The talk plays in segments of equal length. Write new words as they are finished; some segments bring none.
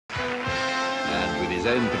his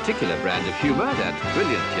own particular brand of humour, that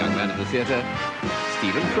brilliant young man of the theatre,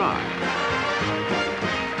 Stephen Fry.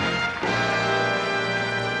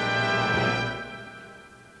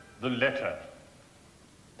 The letter.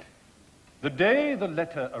 The day the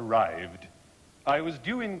letter arrived, I was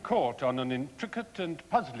due in court on an intricate and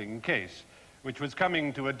puzzling case, which was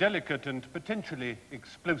coming to a delicate and potentially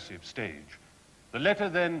explosive stage. The letter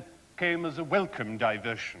then came as a welcome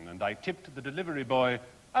diversion, and I tipped the delivery boy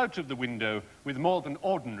out of the window with more than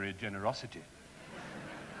ordinary generosity.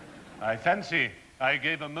 I fancy I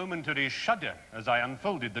gave a momentary shudder as I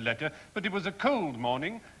unfolded the letter, but it was a cold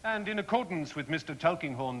morning, and in accordance with Mr.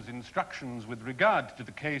 Tulkinghorn's instructions with regard to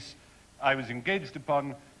the case I was engaged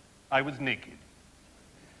upon, I was naked.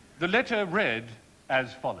 The letter read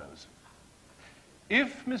as follows.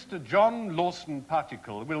 If Mr. John Lawson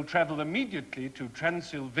Particle will travel immediately to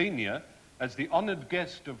Transylvania as the honored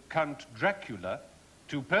guest of Count Dracula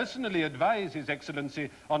to personally advise His Excellency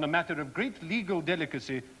on a matter of great legal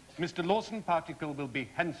delicacy, Mr. Lawson Particle will be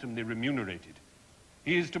handsomely remunerated.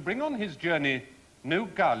 He is to bring on his journey no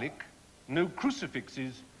garlic, no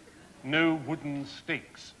crucifixes, no wooden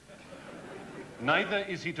stakes. Neither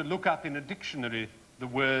is he to look up in a dictionary the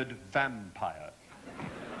word vampire.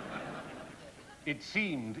 It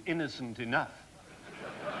seemed innocent enough.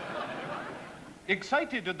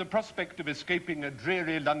 Excited at the prospect of escaping a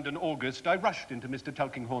dreary London August, I rushed into Mr.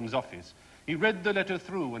 Tulkinghorn's office. He read the letter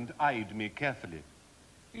through and eyed me carefully.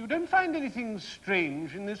 You don't find anything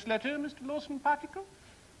strange in this letter, Mr. Lawson Particle?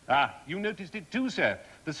 Ah, you noticed it too, sir.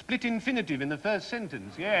 The split infinitive in the first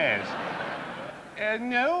sentence, yes.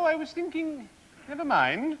 No, I was thinking, never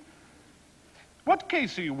mind. What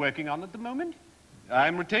case are you working on at the moment?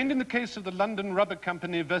 I'm retained in the case of the London Rubber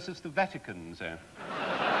Company versus the Vatican, sir.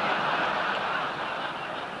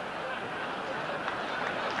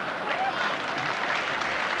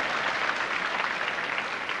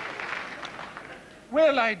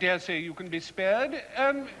 Well, I dare say you can be spared.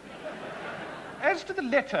 As to the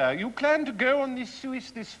letter, you plan to go on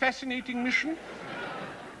this fascinating mission?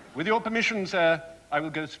 With your permission, sir, I will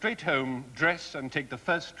go straight home, dress, and take the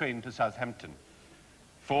first train to Southampton.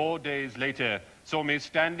 4 days later saw me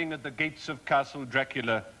standing at the gates of Castle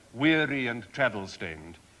Dracula, weary and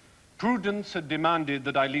travel-stained. Prudence had demanded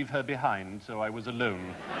that I leave her behind, so I was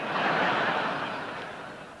alone.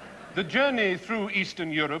 The journey through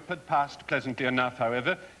Eastern Europe had passed pleasantly enough,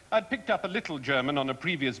 however. I'd picked up a little German on a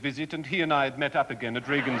previous visit, and he and I had met up again at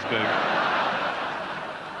Regensburg.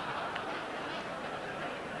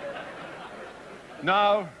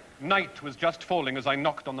 Now, night was just falling as I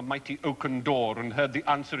knocked on the mighty oaken door and heard the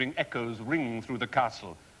answering echoes ring through the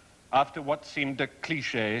castle. After what seemed a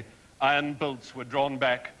cliché, iron bolts were drawn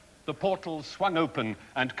back, the portals swung open,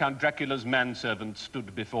 and Count Dracula's manservant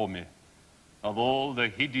stood before me. Of all the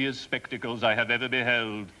hideous spectacles I have ever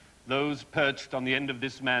beheld, those perched on the end of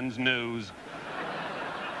this man's nose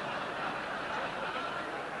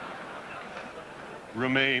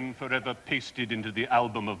remain forever pasted into the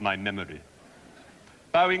album of my memory.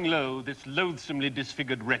 Bowing low, this loathsomely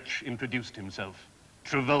disfigured wretch introduced himself.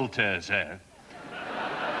 Travolta, sir.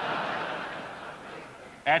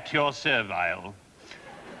 At your servile.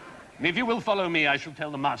 If you will follow me, I shall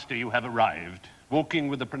tell the master you have arrived. Walking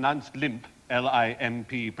with a pronounced limp,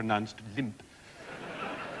 L-I-M-P, pronounced limp.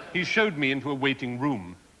 He showed me into a waiting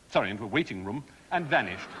room, and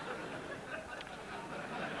vanished.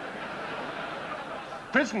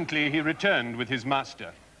 Presently, he returned with his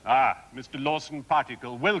master. Ah, Mr. Lawson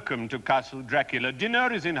Particle, welcome to Castle Dracula.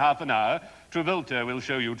 Dinner is in half an hour. Travolta will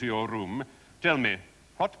show you to your room. Tell me,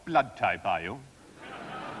 what blood type are you?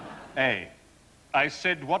 A. I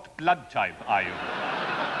said, what blood type are you?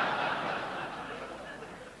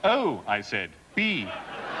 Oh, I said, B.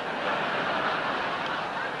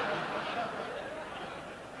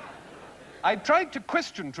 I tried to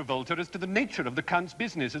question Travolta as to the nature of the Count's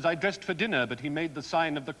business as I dressed for dinner, but he made the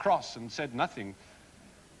sign of the cross and said nothing.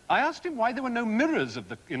 I asked him why there were no mirrors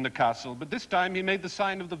in the castle, but this time he made the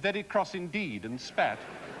sign of the very cross indeed and spat.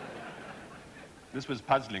 This was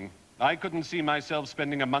puzzling. I couldn't see myself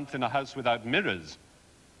spending a month in a house without mirrors.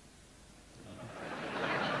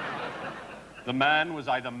 The man was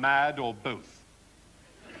either mad or both.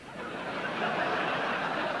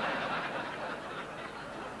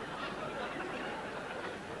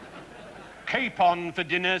 Capon for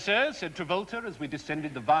dinner, sir, said Travolta as we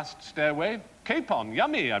descended the vast stairway. Capon,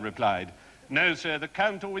 yummy, I replied. No, sir, the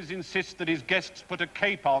Count always insists that his guests put a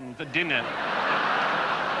cape on for dinner.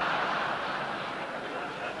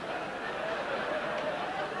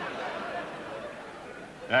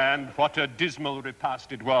 And what a dismal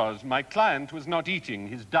repast it was. My client was not eating.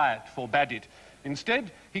 His diet forbade it.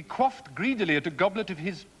 Instead, he quaffed greedily at a goblet of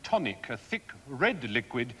his tonic, a thick red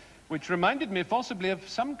liquid, which reminded me forcibly of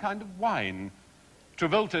some kind of wine.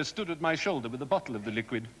 Travolta stood at my shoulder with a bottle of the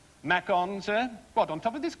liquid. "Mac on, sir? What, on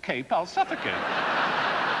top of this cape? I'll suffocate."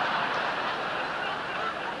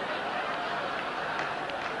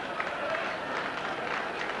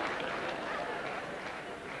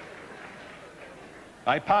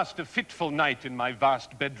 I passed a fitful night in my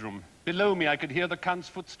vast bedroom. Below me, I could hear the Count's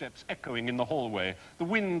footsteps echoing in the hallway. The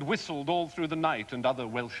wind whistled all through the night and other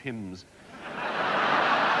Welsh hymns.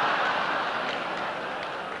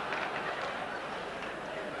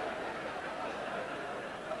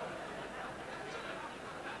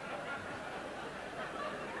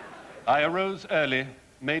 I arose early,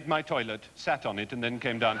 made my toilet, sat on it, and then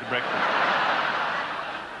came down to breakfast.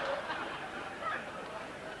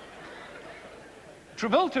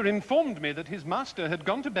 Travolta informed me that his master had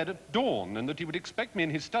gone to bed at dawn and that he would expect me in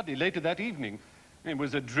his study later that evening. It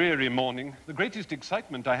was a dreary morning. The greatest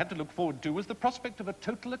excitement I had to look forward to was the prospect of a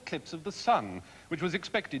total eclipse of the sun, which was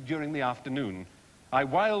expected during the afternoon. I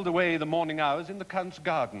whiled away the morning hours in the Count's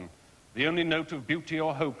garden. The only note of beauty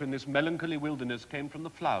or hope in this melancholy wilderness came from the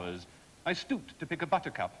flowers. I stooped to pick a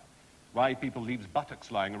buttercup. Why people leaves buttocks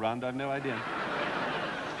lying around, I've no idea.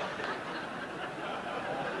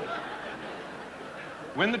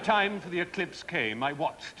 When the time for the eclipse came, I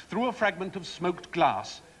watched through a fragment of smoked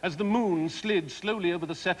glass as the moon slid slowly over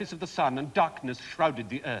the surface of the sun and darkness shrouded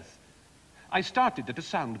the earth. I started at a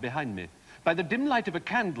sound behind me. By the dim light of a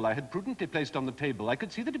candle I had prudently placed on the table, I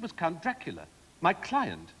could see that it was Count Dracula, my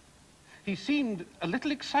client. He seemed a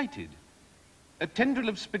little excited. A tendril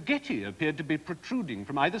of spaghetti appeared to be protruding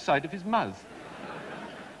from either side of his mouth.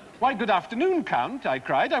 "Why, good afternoon, Count," I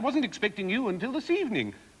cried. "I wasn't expecting you until this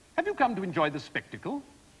evening. Have you come to enjoy the spectacle?"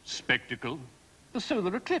 "Spectacle?" "The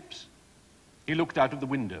solar eclipse." He looked out of the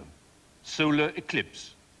window. "Solar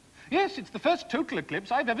eclipse?" "Yes, it's the first total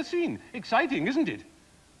eclipse I've ever seen. Exciting, isn't it?"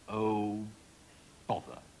 "Oh,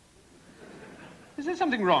 bother." "Is there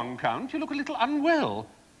something wrong, Count? You look a little unwell."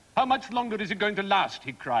 "How much longer is it going to last?"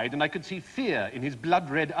 he cried, and I could see fear in his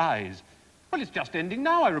blood-red eyes. "Well, it's just ending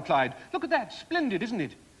now," I replied. "Look at that. Splendid, isn't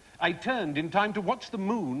it?" I turned in time to watch the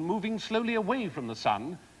moon moving slowly away from the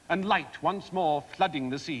sun and light once more flooding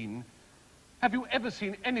the scene. Have you ever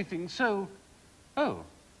seen anything so... Oh,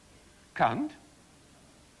 Count?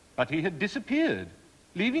 But he had disappeared,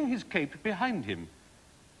 leaving his cape behind him.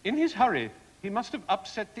 In his hurry, he must have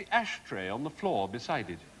upset the ashtray on the floor beside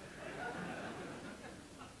it.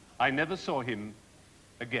 I never saw him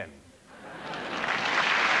again.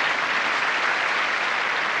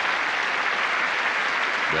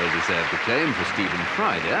 Well-deserved acclaim for Stephen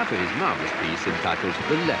Fry there for his marvellous piece entitled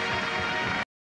The Left.